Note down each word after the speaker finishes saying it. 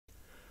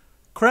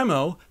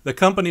Cremo, the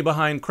company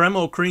behind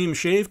Cremo Cream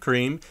Shave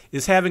Cream,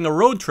 is having a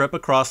road trip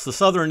across the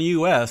southern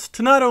U.S.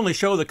 to not only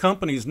show the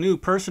company's new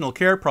personal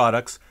care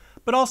products,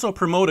 but also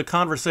promote a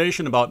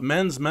conversation about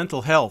men's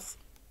mental health.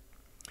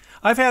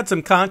 I've had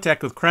some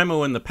contact with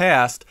Cremo in the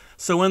past,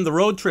 so when the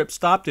road trip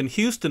stopped in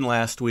Houston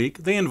last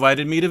week, they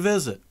invited me to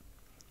visit.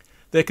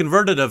 They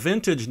converted a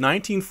vintage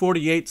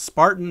 1948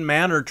 Spartan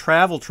Manor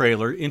travel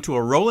trailer into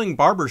a rolling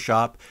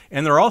barbershop,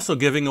 and they're also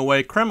giving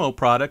away Cremo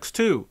products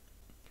too.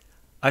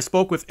 I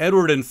spoke with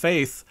Edward and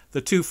Faith,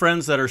 the two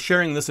friends that are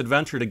sharing this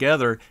adventure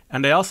together,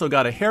 and I also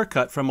got a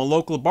haircut from a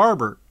local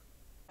barber.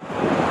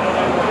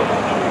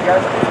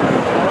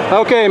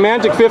 Okay,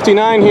 Magic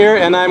 59 here,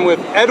 and I'm with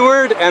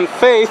Edward and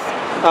Faith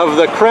of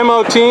the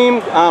Cremo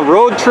team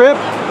road trip.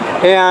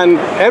 And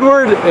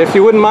Edward, if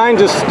you wouldn't mind,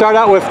 just start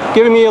out with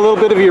giving me a little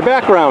bit of your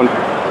background.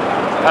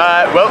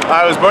 Well,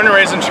 I was born and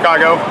raised in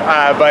Chicago,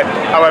 but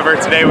however,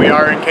 today we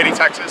are in Katy,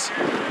 Texas,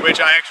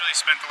 which I actually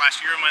spent the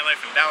last year of my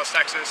life in Dallas,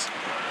 Texas.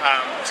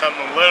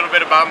 Something a little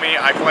bit about me,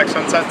 I collect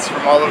sunsets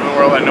from all over the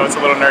world. I know it's a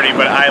little nerdy,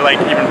 but I like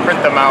even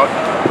print them out,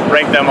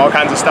 rank them, all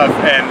kinds of stuff,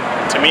 and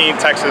to me,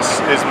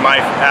 Texas is my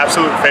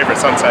absolute favorite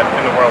sunset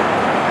in the world.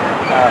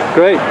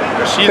 Great.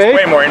 She's Faith?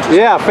 Way more interesting.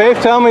 Yeah, Faith,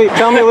 tell me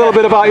a little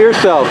bit about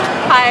yourself.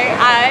 Hi,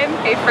 I'm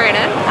Faith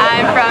Brannon.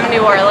 I'm from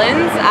New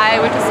Orleans. I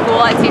went to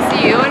school at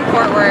TCU in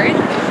Fort Worth.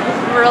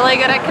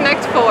 Really good at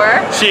Connect 4.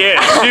 She is.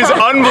 She's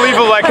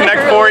unbelievable at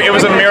Connect 4. It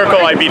was a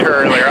miracle I beat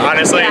her earlier,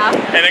 honestly. Yeah.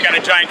 And I got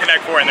a giant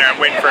Connect 4 in there. I'm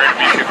waiting for her to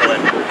beat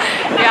Cooperlin.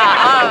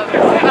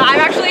 Yeah,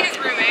 I'm actually his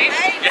roommate.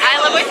 I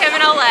live with him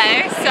in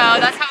LA, so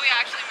that's how we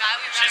actually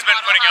met. She's been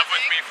putting up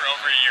with me for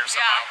over a year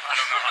somehow. Yeah. I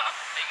don't know how.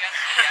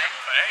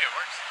 But hey, it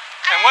works.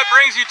 And what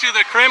brings you to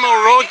the Cremo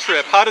road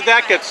trip? How did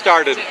that get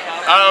started?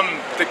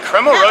 The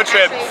Cremo road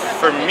trip,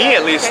 for me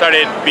at least,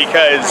 started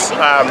because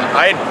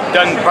I had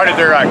done part of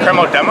their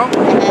Cremo demo,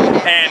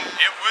 and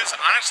it was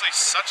honestly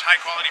such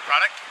high quality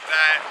product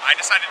that I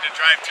decided to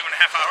drive 2.5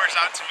 hours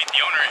out to meet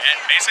the owner and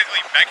basically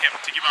beg him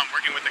to keep on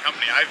working with the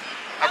company. I've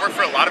worked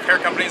for a lot of hair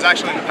companies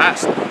actually in the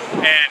past,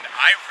 and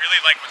I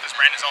really like what this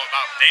brand is all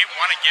about. They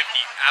want to give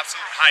the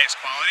absolute highest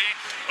quality,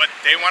 but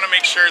they want to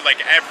make sure like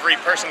every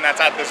person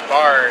that's at this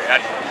bar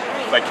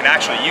can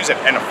actually use it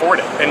and afford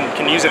it, and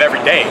can use it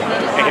every day,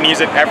 and can use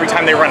it every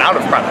time they run out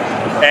of product.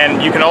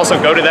 And you can also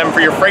go to them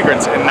for your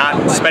fragrance and not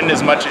spend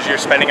as much as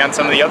you're spending on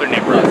some of the other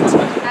name brands.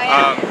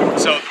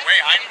 So the way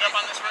I ended up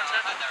on this road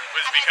trip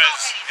was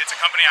because it's a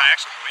company I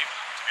actually believe in,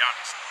 to be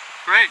honest.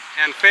 Great.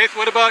 And Faith,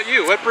 what about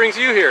you? What brings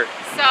you here?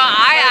 So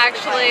I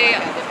actually,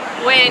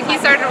 when he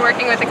started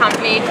working with the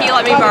company, he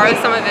let me borrow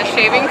some of his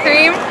shaving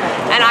cream,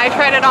 and I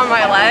tried it on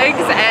my legs,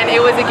 and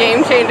it was a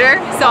game changer.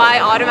 So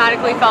I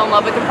automatically fell in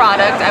love with the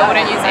product. I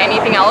wouldn't use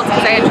anything else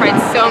because I had tried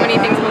so many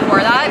things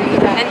before that,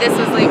 and this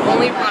was the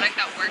only product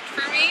that worked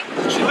for me.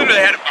 She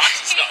literally had a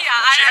box of stuff. Yeah,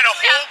 she had a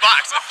whole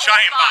box, a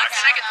giant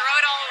box. And I could throw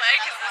it all away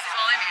because this is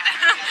all I needed.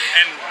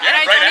 And, yeah, and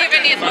I right don't after.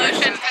 even need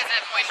lotion because it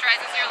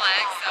moisturizes your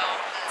legs, so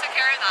took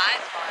care of that.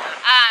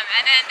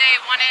 And then they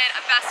wanted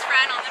a best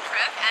friend on the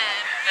trip, and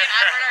me and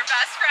Edward are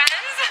best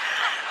friends.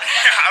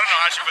 I don't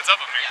know how she puts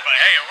up with me, but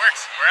hey, it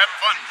works. We're having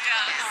fun.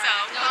 Yeah, so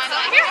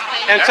I'm here.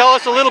 And tell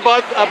us a little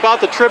about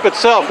the trip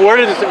itself. Where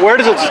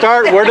does it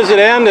start? Where does it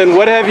end? And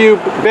what have you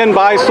been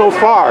by so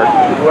far?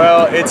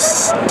 Well, it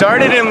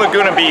started in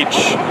Laguna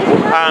Beach.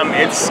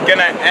 It's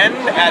gonna end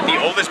at the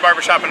oldest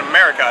barbershop in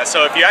America.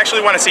 So if you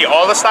actually want to see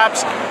all the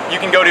stops, you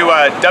can go to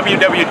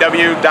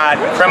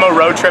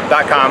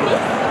www.cremoroadtrip.com.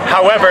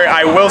 However,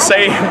 I will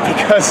say,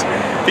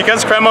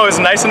 because Cremo is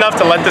nice enough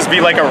to let this be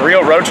like a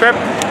real road trip,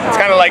 it's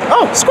kind of like,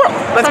 oh, squirrel,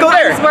 let's go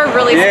there. We're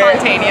really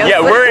spontaneous.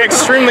 Yeah, we're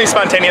extremely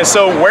spontaneous.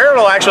 So where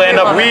it'll actually end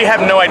up, we have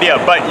no idea.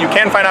 But you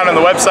can find out on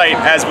the website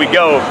as we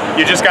go.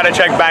 You just got to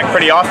check back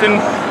pretty often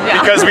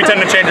because we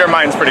tend to change our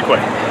minds pretty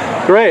quick.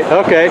 Great,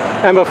 okay.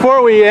 And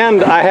before we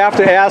end, I have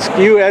to ask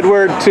you,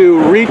 Edward,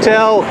 to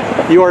retell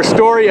your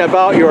story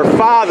about your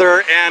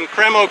father and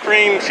Cremo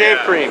Cream Shave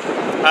Cream.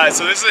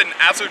 So this is an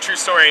absolute true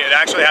story. It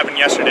actually happened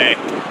yesterday.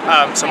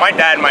 So my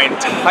dad, my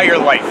entire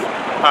life,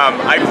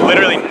 I've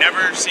literally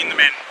never seen the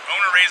man own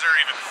a razor or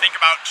even think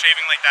about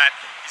shaving like that.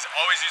 He's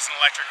always used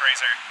an electric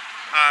razor.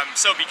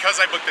 So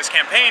because I booked this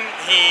campaign,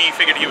 he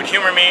figured he would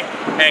humor me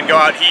and go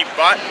out. He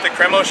bought the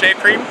Cremo Shave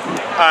Cream,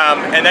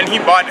 and then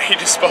he bought a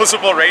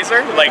disposable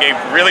razor, like a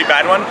really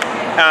bad one.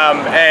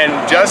 And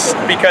just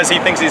because he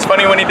thinks he's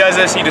funny when he does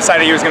this, he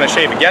decided he was going to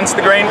shave against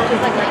the grain.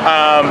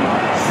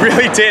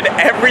 Really did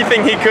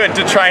everything he could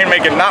to try and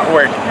make it not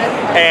work.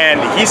 And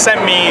he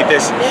sent me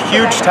this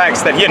huge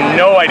text that he had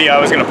no idea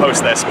I was going to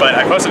post this, but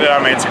I posted it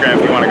on my Instagram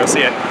if you want to go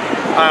see it.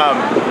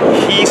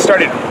 He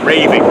started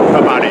raving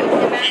about it.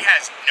 He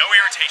has no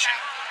irritation,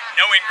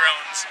 no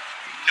ingrowns,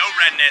 no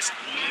redness,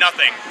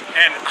 nothing.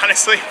 And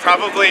honestly,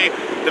 probably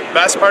the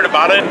best part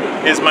about it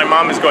is my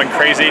mom is going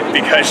crazy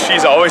because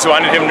she's always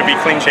wanted him to be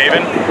clean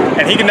shaven,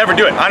 and he can never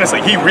do it.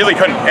 Honestly, he really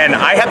couldn't. And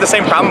I had the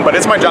same problem, but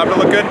it's my job to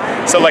look good.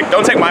 So like,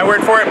 don't take my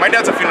word for it. My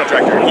dad's a funeral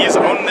director. He's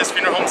owned this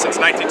funeral home since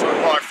 1920.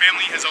 Well, our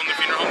family has owned the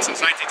funeral home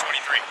since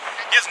 1923.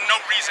 He has no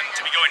reason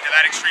to be going to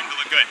that extreme to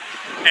look good.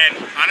 And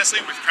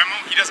honestly, with Cremo,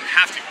 he doesn't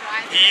have to.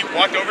 He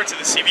walked over to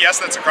the CVS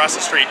that's across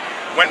the street,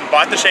 went and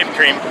bought the shaving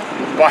cream,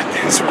 bought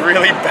this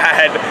really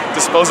bad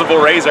disposable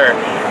razor,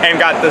 and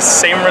got the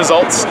same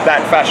results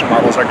that fashion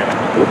models are getting.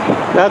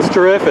 That's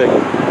terrific.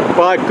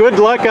 Well, good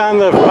luck on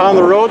the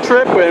road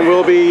trip, and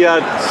we'll be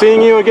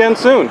seeing you again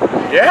soon.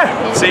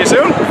 Yeah, see you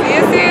soon. See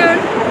you soon.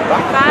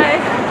 Bye.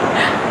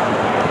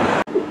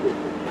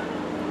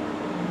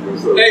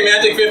 Hey,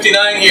 Magic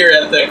 59 here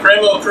at the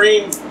Cremo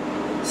Cream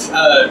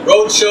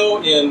road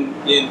show in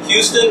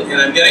Houston,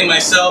 and I'm getting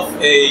myself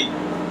a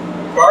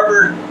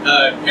barber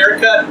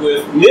haircut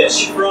with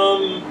Mitch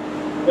from,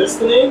 what's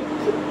the name?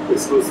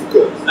 Exclusive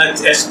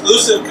Cuts.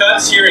 Exclusive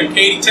Cuts here in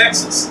Katy,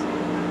 Texas.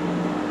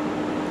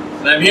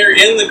 And I'm here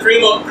in the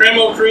Cremo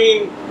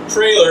Cream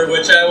trailer,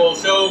 which I will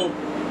show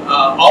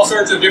all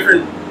sorts of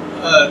different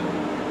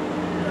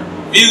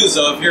views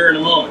of here in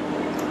a moment.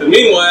 But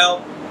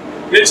meanwhile,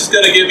 Mitch is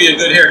going to give you a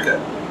good haircut.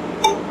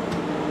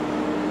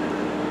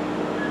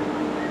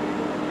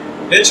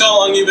 Mitch, how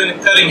long have you been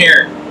cutting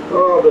hair?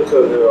 Oh, I've been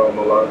cutting hair all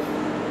my life.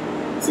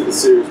 Took the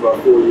series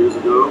about 4 years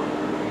ago.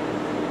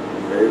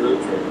 Very little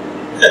training.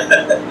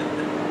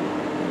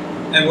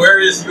 And where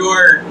is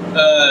your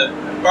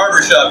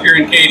barbershop here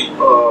in Katy?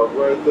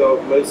 Right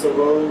off Mason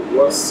Road,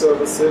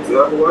 176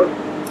 Applewhite.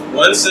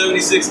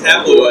 176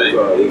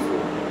 Applewhite.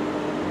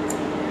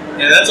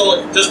 And that's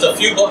only just a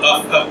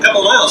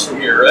couple miles from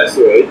here, right?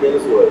 So 8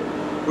 minutes away.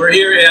 We're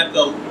here at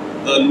the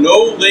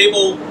No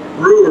Label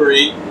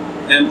Brewery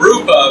and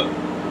Brew Pub,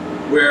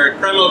 where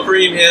Cremo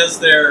Cream has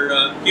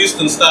their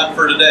Houston stock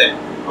for today.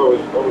 How would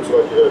you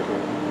like your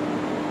haircut?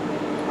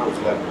 How would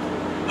you like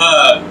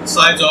it?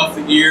 Sides off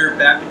the ear,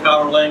 back to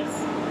collar length,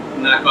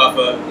 knock off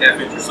a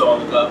half-inch or so on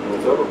the top.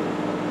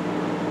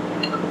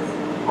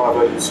 How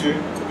about you shears?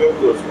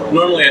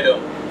 Normally I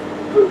don't.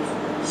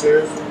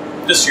 Shears?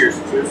 Just shears.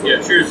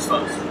 Yeah, shears is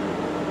fine.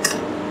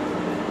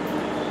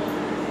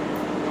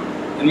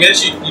 And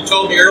Mitch, you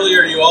told me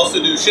earlier you also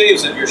do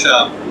shaves at your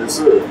shop. Yes,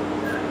 sir.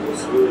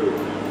 Yes, sir.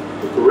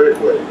 The correct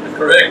way. The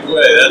correct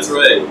way, that's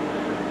right.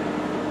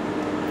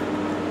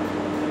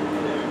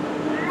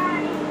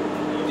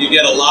 Do you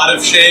get a lot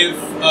of shave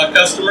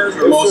customers,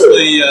 or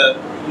yes,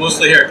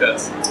 mostly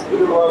haircuts? We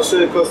get a lot of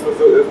shave customers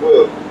as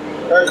well.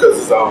 Haircuts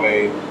is our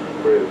main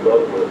bread and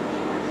butter, but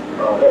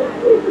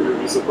you'd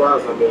be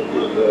surprised how many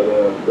people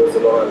that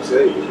doesn't know how to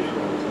shave.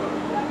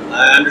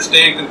 I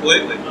understand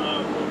completely.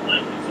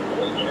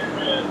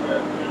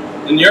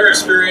 In your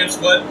experience,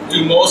 what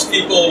do most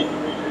people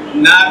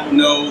not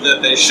know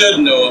that they should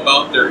know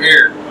about their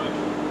hair?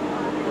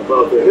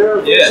 About their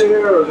hair? Yeah.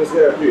 Hair or just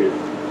hair period?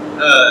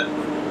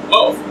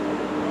 Both.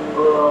 A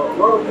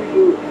lot of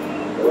people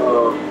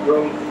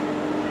don't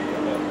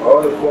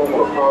all the form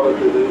of product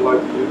that they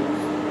like to use.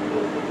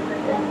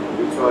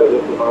 We try to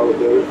help them out with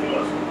that.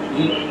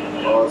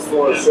 As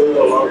far as shaving, a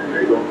lot of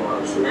people don't know how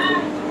to shave.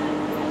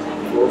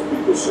 Most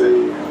people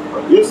shave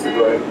against the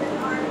grain,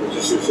 but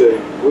you should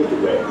shave with the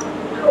grain.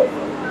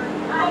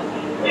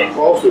 And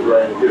across the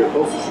grain to get a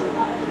closer shave.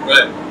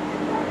 Right.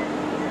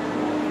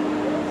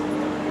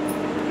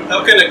 How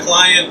can a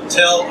client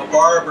tell a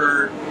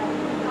barber,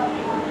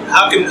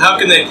 how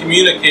can they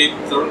communicate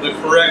the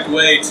correct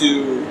way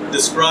to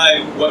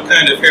describe what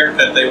kind of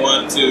haircut they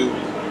want to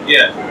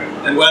get,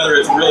 and whether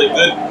it's really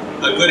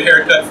a good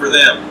haircut for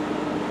them?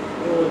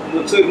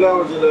 The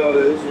technology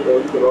nowadays, you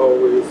can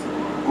always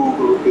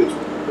Google a picture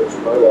that you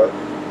might like.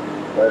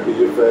 Might be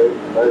your favorite,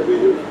 might be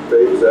your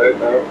favorite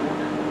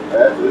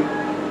athlete.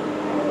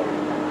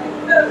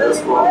 That's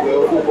why play a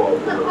football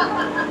player.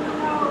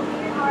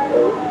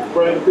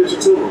 Bring the picture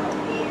to them.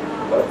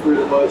 Like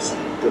pretty much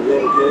the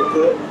Dominican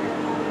cut.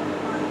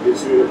 Get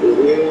you the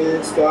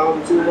in style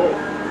that you want.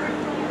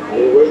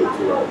 And wait that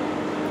you like.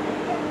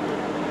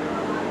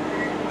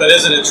 But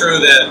isn't it true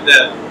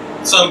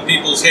that some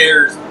people's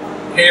hair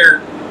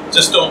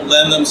just don't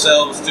lend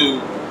themselves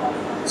to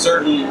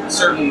certain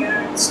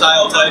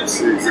style types?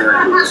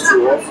 Exactly, that's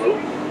true also.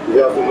 You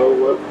have to know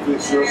what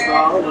fits your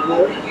style of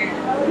hair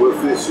and what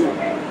fits you.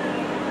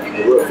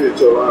 And what fits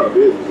your line of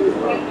business as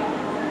well.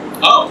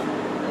 Oh.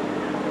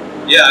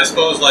 Yeah, I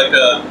suppose like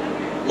a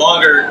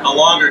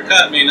longer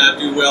cut may not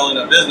do well in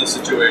a business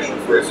situation,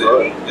 for example.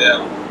 Right.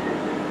 Yeah.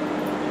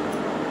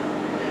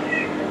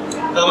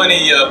 How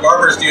many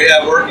barbers do you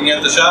have working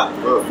at the shop?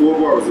 4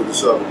 barbers at the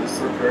shop at this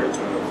current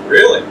time.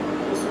 Really?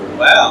 Yes,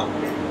 wow.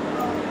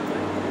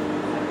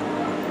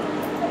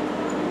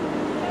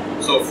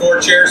 So 4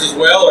 chairs as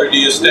well, or do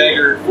you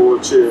stagger? 4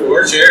 chairs.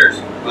 4 chairs.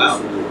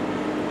 Wow.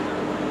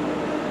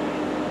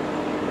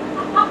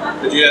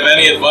 Did you have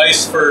any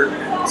advice for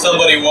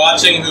somebody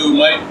watching who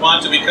might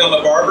want to become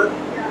a barber?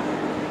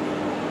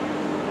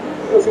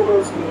 That's what I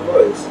was going to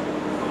advise.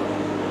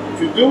 If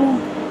you do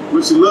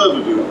what you love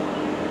to do,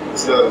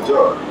 it's not a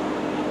job.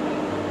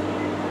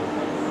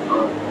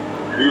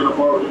 Being a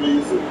barber to me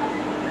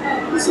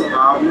is a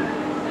hobby. I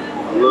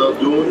love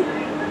doing it.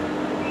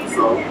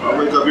 So I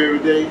wake up every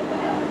day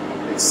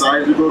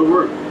excited to go to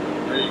work.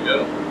 There you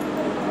go.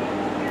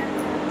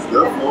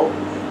 Therefore,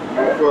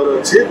 my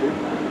productivity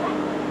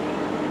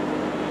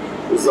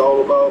It's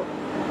all about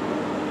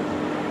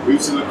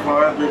reaching the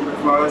client, making the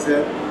clients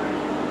happy.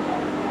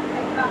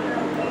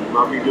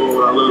 About me doing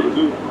what I love to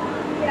do.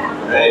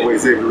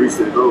 Always able to reach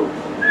their goals.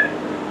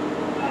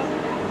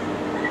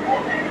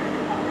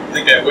 I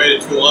think I've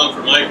waited too long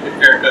for my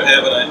haircut,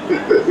 haven't I?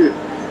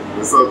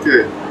 It's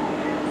okay.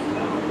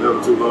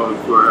 Never too long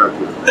for a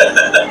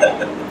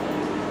haircut.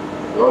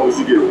 As long as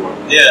you get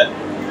one. Yeah.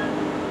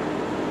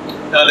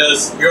 Now,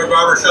 does your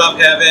barbershop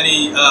have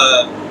any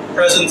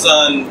presence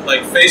on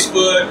like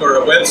Facebook or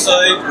a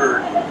website? Or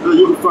Yeah,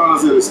 you can find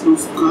us at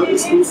Exclusive Cut,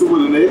 exclusive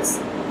with an X,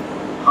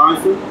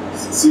 hyphen,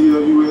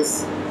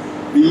 CLUSBE,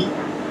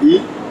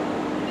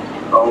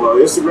 on our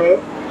Instagram.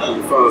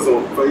 You can find us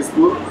on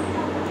Facebook.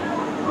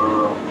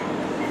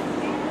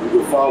 You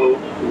can follow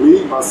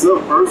me,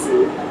 myself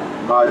personally,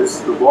 Midas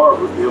the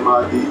Barber,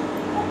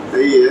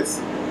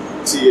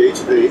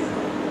 MIDASTHA,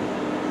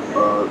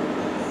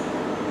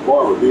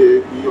 Barber,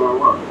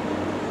 BABRY.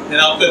 and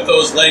I'll put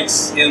those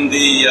links in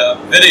the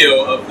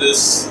video of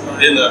this,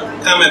 in the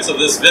comments of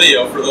this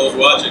video for those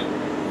watching.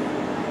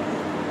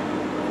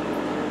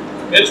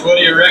 Mitch, what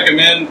do you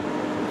recommend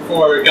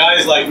for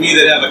guys like me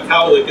that have a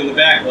cowlick in the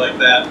back like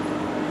that?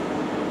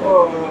 To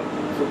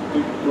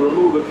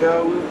remove the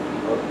cowlick,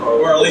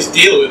 Or at least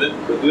deal with it.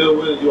 to deal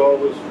with it, I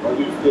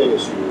use thinning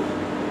shears.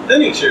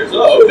 Thinning shears,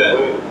 oh, okay.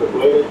 The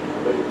blade,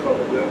 make it come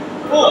down.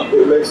 Oh.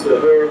 It makes the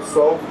hair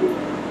softer,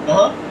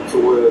 Uh-huh. to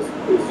where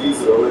it's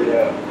easy to lay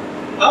down.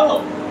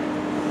 Oh.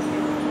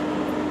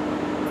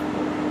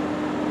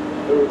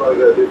 Everybody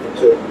got different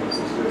techniques.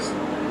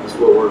 It's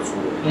what works for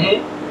me.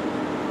 Mm-hmm.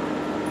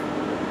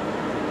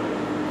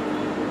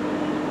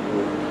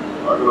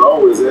 I can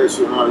always ask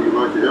you how you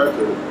like your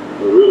haircut,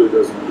 but really it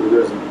doesn't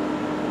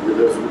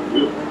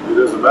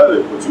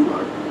matter what you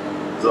like.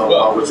 It's all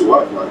about what your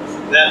wife likes.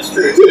 That's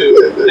true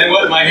too. And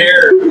what my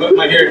hair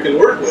can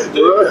work with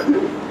too.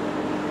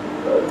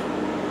 Right.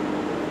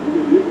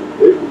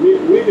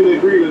 We can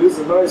agree that it's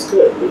a nice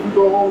cut. If you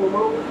go home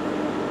tomorrow,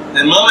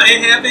 And mama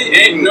ain't happy,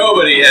 ain't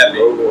nobody happy.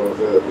 no one's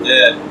happy.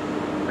 Yeah.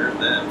 Heard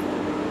that.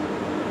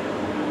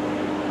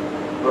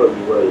 How you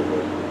right,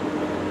 man?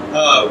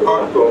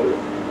 Part,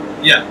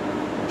 yeah.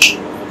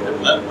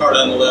 That part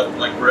on the left,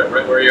 like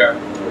right where you are.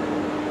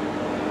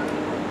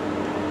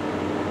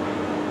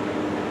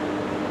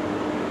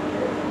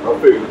 I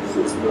figured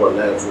it's more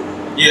natural.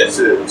 Yes.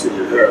 To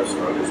your hair,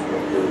 so I just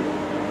want to get it.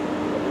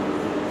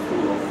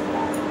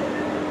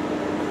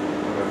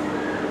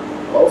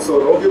 Also,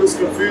 don't get us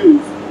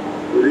confused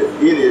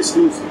with any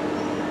exclusive.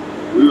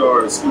 We are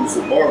an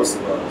exclusive barber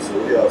salon, so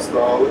we have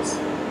stylists,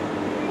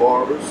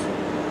 barbers,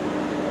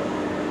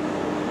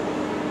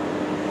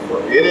 for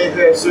any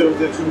hair service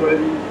that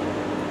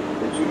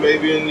you may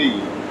be in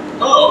need.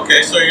 Oh,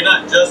 okay. So you're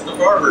not just a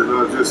barber.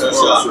 We're not just a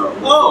shop. barber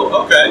shop.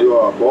 Oh, okay. We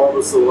are a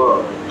barber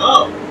salon.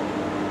 Oh.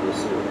 Yes,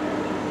 sir.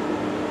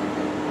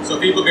 So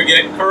people could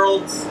get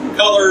curls and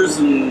colors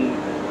and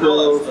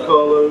Curls,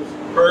 colors,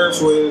 perms.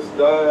 twists,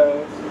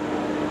 dyes,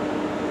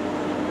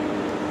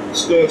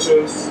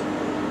 extensions.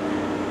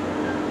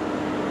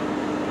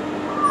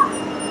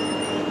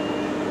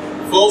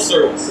 Full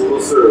service. Full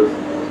service.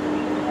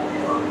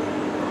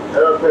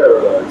 Hair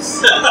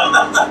paradise.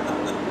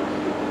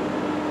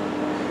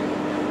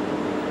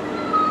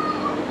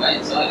 Right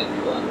inside if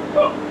you want.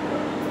 Oh.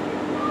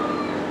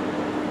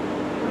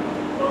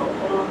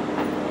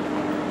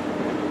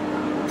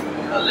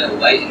 Got a little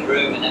waiting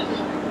room in it.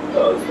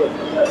 Oh, it's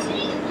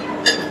fantastic.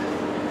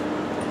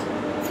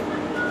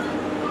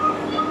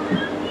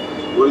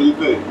 What do you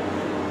think?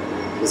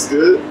 It's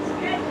good?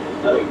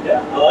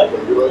 Yeah, I like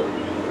it. You like it?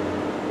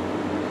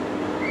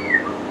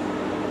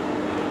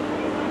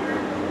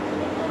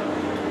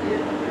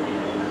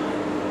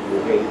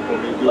 Okay, you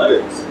want me to do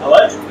this? I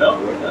like it. No,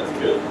 that's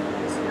good.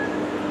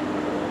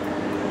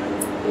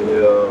 Any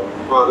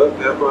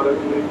hair product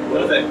you need?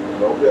 Nothing.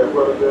 No hair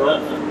product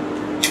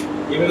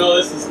there? Even though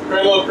this is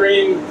Cremo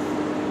Cream,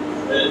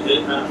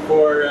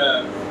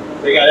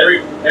 they got every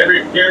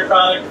hair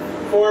product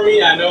for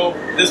me. I know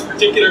this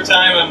particular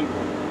time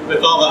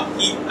with all the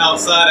heat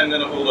outside, I'm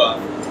gonna hold off.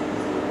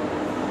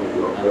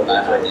 Not a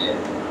bad idea.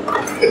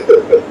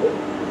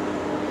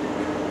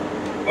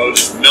 Oh, it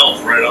just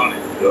melts right on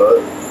it.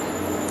 Good.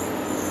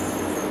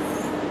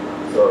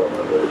 Sorry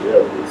about that.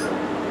 Yeah, please.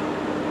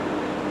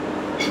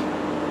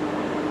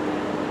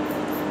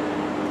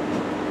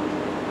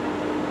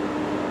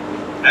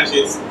 Actually,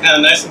 it's kind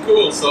of nice and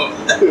cool, so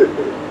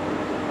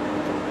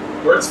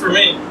works for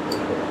me.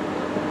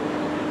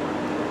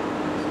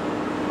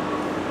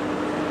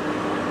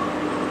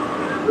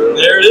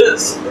 There it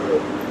is.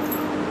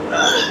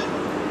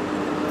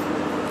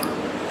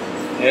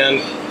 And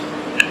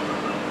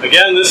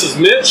again, this is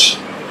Mitch.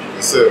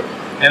 Yes, sir.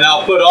 And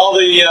I'll put all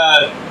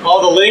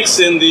the links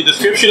in the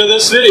description of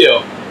this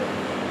video.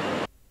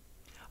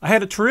 I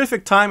had a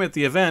terrific time at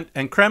the event,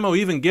 and Cremo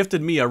even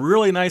gifted me a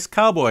really nice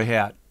cowboy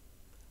hat.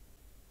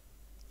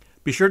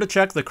 Be sure to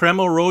check the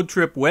Cremo Road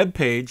Trip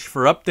webpage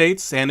for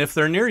updates, and if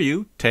they're near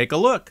you, take a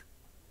look.